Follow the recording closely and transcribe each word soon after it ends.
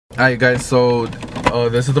Alright guys, so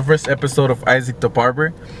this is the first episode of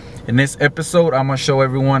IsaacDaBarber. In this episode, I'm gonna show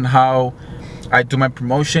everyone how I do my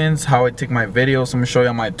promotions, how I take my videos. I'm gonna show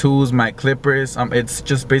you my tools, my clippers. It's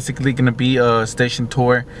just basically gonna be a station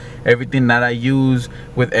tour, everything that I use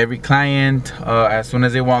with every client, as soon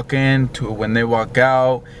as they walk in to when they walk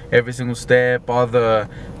out, every single step, all the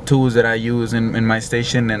tools that I use in my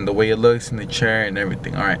station and the way it looks in the chair and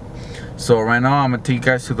everything. Alright, so right now I'm gonna take you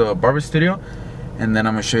guys to the barber studio, and then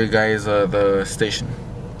I'm gonna show you guys the station.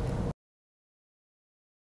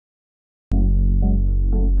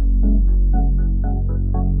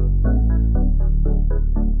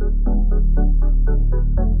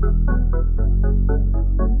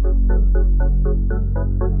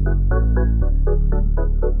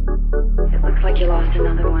 It looks like you lost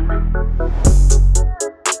another one.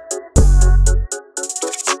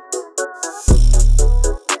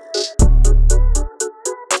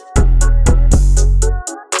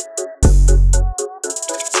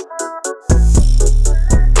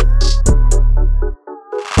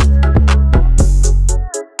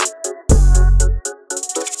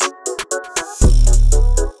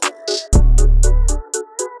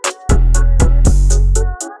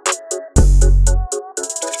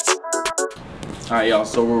 Alright y'all,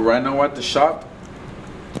 so we're right now at the shop,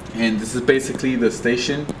 and this is basically the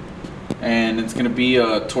station, and it's gonna be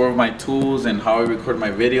a tour of my tools and how I record my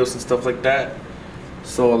videos and stuff like that.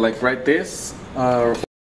 So like right this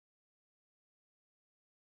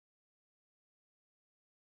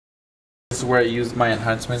is where I use my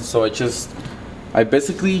enhancements. So I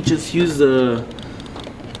basically just use the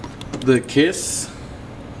kiss,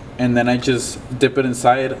 and then I just dip it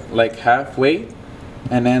inside like halfway,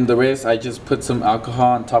 and then the rest I just put some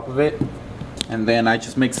alcohol on top of it, and then I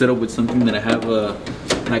just mix it up with something that I have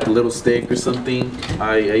like a little stick or something.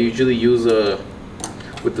 I usually use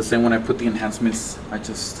with the same when I put the enhancements, I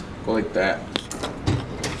just go like that.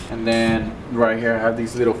 And then right here I have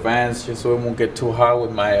these little fans just so it won't get too hot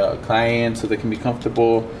with my clients, so they can be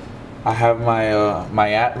comfortable. I have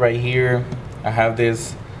my at right here. I have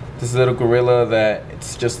this little gorilla that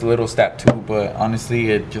it's just a little tattoo, but honestly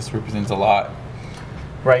it just represents a lot.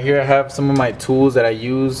 Right here I have some of my tools that I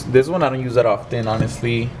use. This one I don't use that often,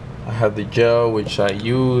 honestly. I have the gel, which I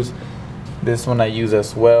use. This one I use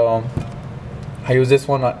as well. I use this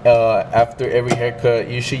one after every haircut.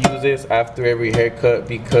 You should use this after every haircut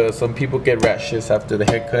because some people get rashes after the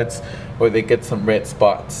haircuts, or they get some red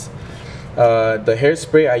spots. The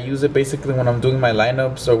hairspray, I use it basically when I'm doing my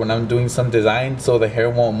lineups or when I'm doing some design, so the hair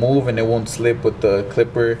won't move and it won't slip with the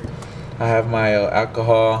clipper. I have my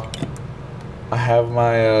alcohol. I have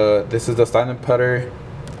my this is the styling putter.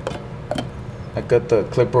 I got the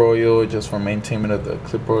clipper oil just for maintenance of the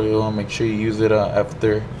clipper oil. Make sure you use it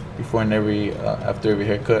after every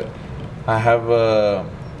haircut. I have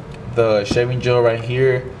the shaving gel right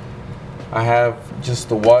here. I have just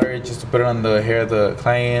the water just to put it on the hair of the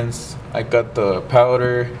clients. I got the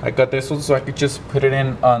powder. I got this one so I could just put it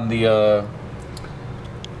in on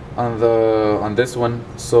this one.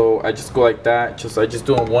 So I just go like that. I just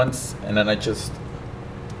do it once, and then I just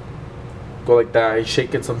go like that. I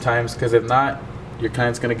shake it sometimes because if not, your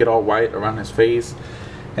client's gonna get all white around his face.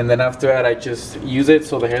 And then after that, I just use it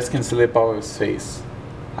so the hairs can slip out of his face.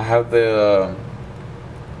 I have the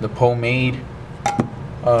pomade.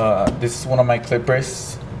 This is one of my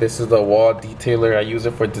clippers. This is the wall detailer. I use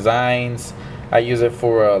it for designs. I use it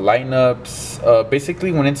for lineups.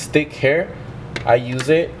 Basically, when it's thick hair, I use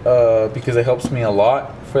it because it helps me a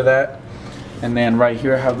lot for that. And then right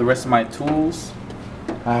here I have the rest of my tools.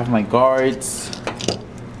 I have my guards,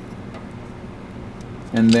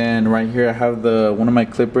 and then right here I have one of my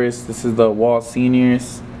clippers. This is the Wall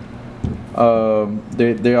Seniors.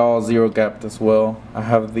 They're all zero gapped as well. I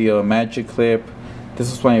have the magic clip.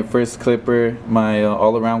 This is my first clipper, my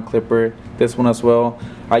all-around clipper. This one as well.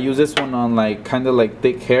 I use this one on like kind of like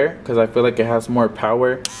thick hair because I feel like it has more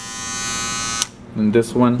power. And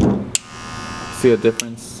this one, see a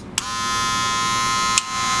difference?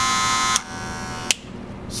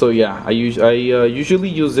 So yeah, I usually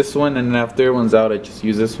use this one, and then after everyone's out, I just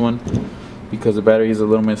use this one because the battery is a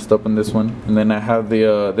little messed up on this one. And then I have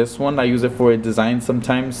this one. I use it for a design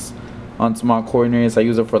sometimes on small corners. I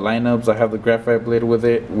use it for lineups. I have the graphite blade with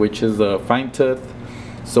it, which is a fine tooth,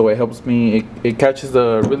 so it helps me. It catches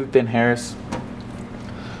the really thin hairs.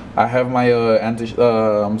 I have my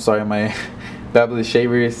my fabulous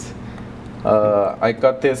shavers. I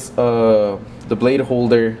got this the blade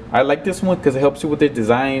holder. I like this one because it helps you with the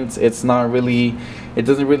designs. It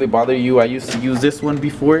doesn't really bother you. I used to use this one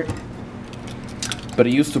before, but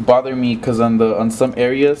it used to bother me because on some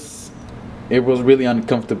areas it was really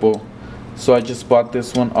uncomfortable. So I just bought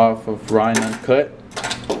this one off of Raw and Uncut,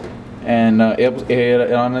 and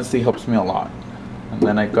it honestly helps me a lot. And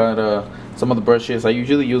then I got some of the brushes. I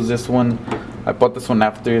usually use this one. I bought this one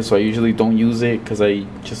after, so I usually don't use it because I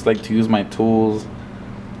just like to use my tools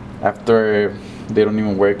after they don't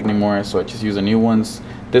even work anymore, so I just use the new ones.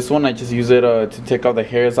 This one I just use it to take all the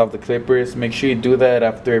hairs off the clippers. Make sure you do that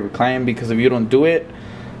after every client, because if you don't do it,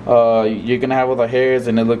 you're gonna have all the hairs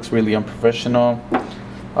and it looks really unprofessional.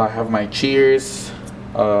 I have my shears.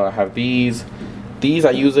 I have these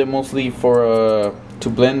I use it mostly for to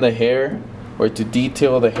blend the hair or to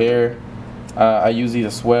detail the hair. I use these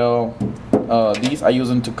as well. These I use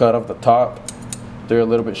them to cut off the top. They're a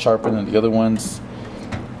little bit sharper than the other ones.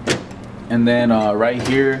 And then right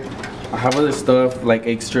here I have other stuff like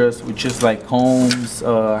extras, which is like combs.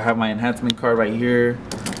 I have my enhancement card right here.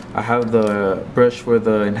 I have the brush for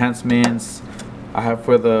the enhancements. I have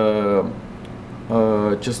for the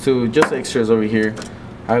just extras over here.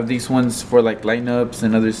 I have these ones for like lineups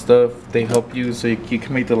and other stuff. They help you so you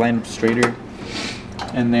can make the lineup straighter.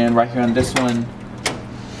 And then right here on this one,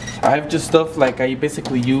 I have just stuff like I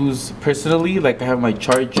basically use personally. Like I have my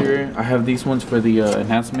charger. I have these ones for the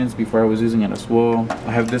enhancements before I was using it as well.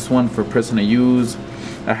 I have this one for personal use.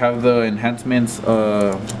 I have the enhancements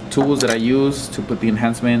tools that I use to put the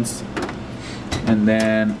enhancements. And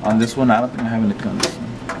then on this one, I don't think I have anything on this one.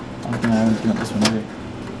 I don't think I have anything on this one either.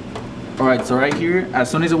 Alright, so right here, as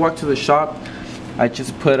soon as I walk to the shop, I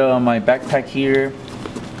just put my backpack here.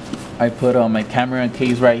 I put my camera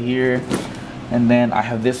case right here. And then I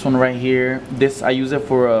have this one right here. This, I use it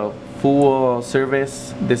for a full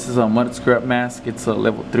service. This is a mud scrub mask. It's a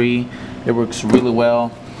level 3. It works really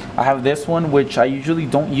well. I have this one, which I usually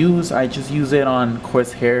don't use. I just use it on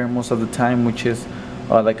coarse hair most of the time, which is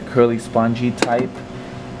like a curly spongy type.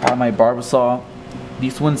 I have my barber saw.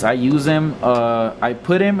 These ones I use them. I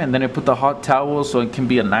put them and then I put the hot towel so it can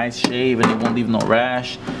be a nice shave and it won't leave no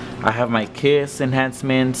rash. I have my Kiss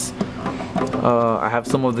enhancements. I have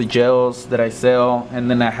some of the gels that I sell, and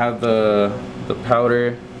then I have the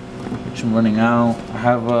powder, which I'm running out. I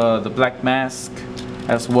have the black mask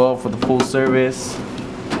as well for the full service.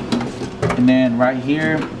 And then right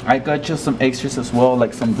here I got just some extras as well,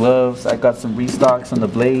 like some gloves. I got some restocks on the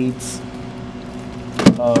blades.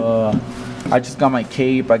 I just got my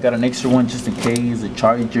cape. I got an extra one just in case. The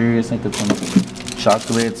chargers. I got some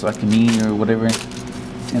chocolate so I can eat or whatever.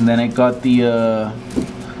 And then I got the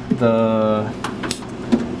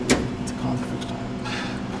what's it called?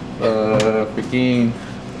 Freaking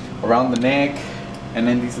around the neck, and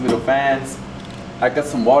then these little fans. I got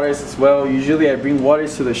some waters as well. Usually I bring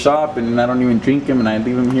waters to the shop and I don't even drink them, and I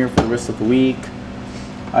leave them here for the rest of the week.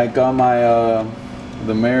 I got my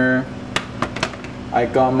the mirror. I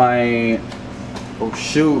got my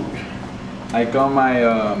I got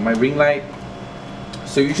my my ring light.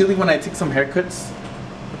 So usually when I take some haircuts,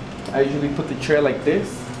 I usually put the chair like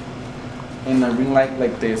this and the ring light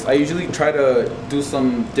like this. I usually try to do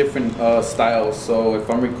some different styles. So if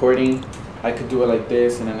I'm recording, I could do it like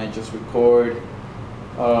this, and then I just record.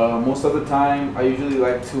 Most of the time I usually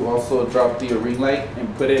like to also drop the ring light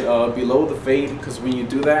and put it below the fade, because when you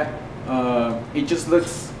do that, it just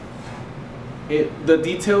looks, the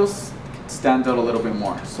details stand out a little bit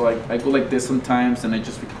more. So I go like this sometimes and I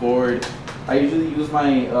just record. I usually use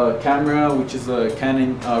my camera, which is a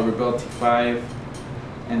Canon Rebel T5,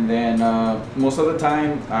 and then most of the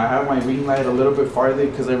time I have my ring light a little bit farther,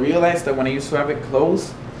 because I realized that when I used to have it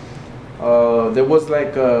closed, there was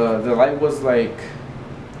like the light was like,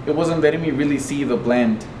 it wasn't letting me really see the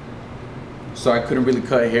blend, so I couldn't really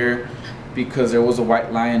cut hair because there was a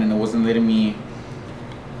white line and it wasn't letting me.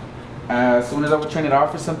 As soon as I would turn it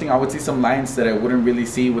off or something, I would see some lines that I wouldn't really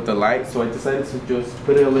see with the light, so I decided to just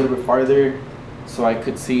put it a little bit farther so I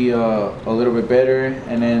could see a little bit better.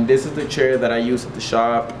 And then this is the chair that I use at the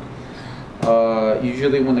shop.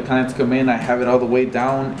 Usually when the clients come in, I have it all the way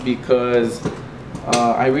down, because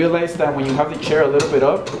I realized that when you have the chair a little bit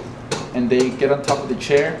up and they get on top of the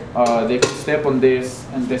chair, they can step on this,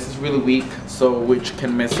 and this is really weak, so which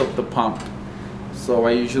can mess up the pump. So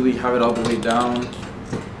I usually have it all the way down,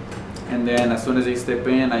 and then as soon as they step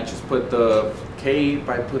in, I just put the cape,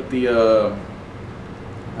 I put the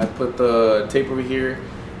tape over here,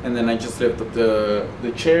 and then I just lift up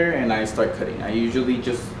the chair and I start cutting. I usually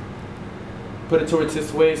just put it towards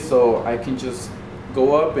this way so I can just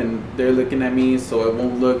go up and they're looking at me, so it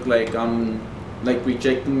won't look like I'm like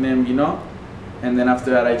rejecting them, you know. And then after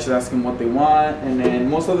that I just ask them what they want, and then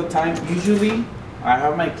most of the time, usually I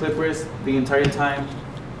have my clippers the entire time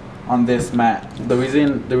on this mat. The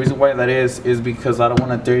reason why that is because I don't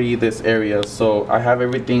want to dirty this area, so I have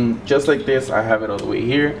everything just like this. I have it all the way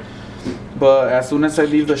here. But as soon as I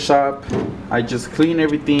leave the shop, I just clean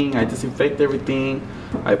everything, I disinfect everything,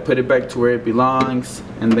 I put it back to where it belongs,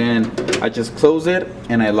 and then I just close it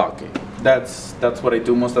and I lock it. That's what I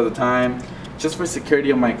do most of the time, just for security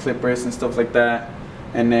of my clippers and stuff like that.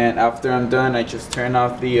 And then after I'm done, I just turn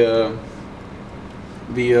off the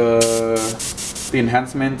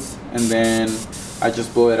enhancements, and then I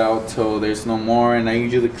just blow it out till there's no more. And I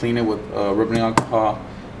usually clean it with rubbing alcohol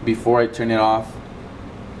before I turn it off.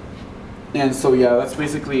 And so yeah, that's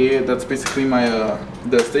basically it. That's basically my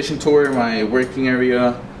the station tour, my working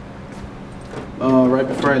area. Right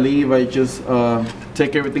before I leave, I just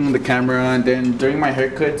take everything in the camera, and then during my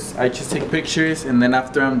haircuts, I just take pictures, and then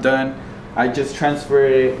after I'm done, I just transfer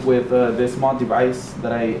it with this small device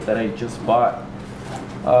that I just bought.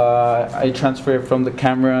 I transfer it from the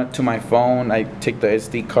camera to my phone. I take the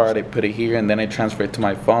SD card, I put it here, and then I transfer it to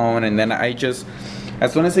my phone, and then I just,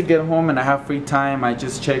 as soon as I get home and I have free time, I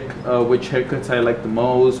just check which haircuts I like the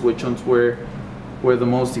most, which ones were the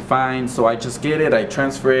most defined. So I just get it, I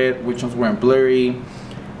transfer it, which ones weren't blurry,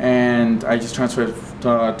 and I just transfer it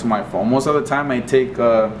to my phone. Most of the time I take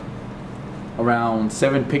around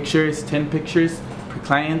 10 pictures per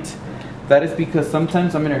client. That is because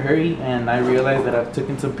sometimes I'm in a hurry and I realize that I've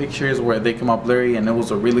taken some pictures where they come out blurry and it was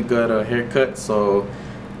a really good haircut. So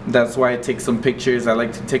that's why I take some pictures. I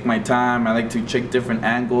like to take my time. I like to check different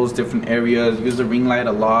angles, different areas, use the ring light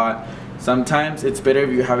a lot. Sometimes it's better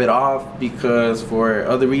if you have it off, because for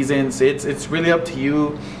other reasons, it's really up to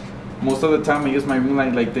you. Most of the time I use my ring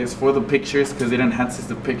light like this for the pictures because it enhances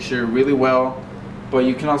the picture really well. But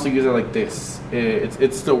you can also use it like this.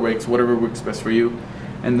 It still works, whatever works best for you.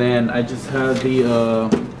 And then I just have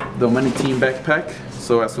the Money Team backpack.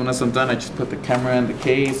 So as soon as I'm done, I just put the camera in the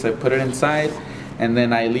case, I put it inside, and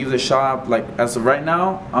then I leave the shop. Like as of right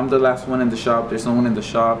now, I'm the last one in the shop. There's no one in the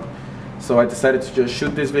shop. So I decided to just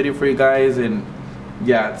shoot this video for you guys, and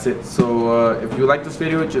yeah, that's it. So if you like this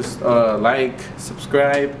video, just like,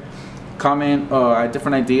 subscribe, comment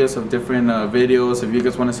different ideas of different videos. If you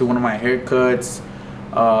guys want to see one of my haircuts,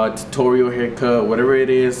 tutorial haircut, whatever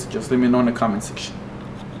it is, just let me know in the comment section.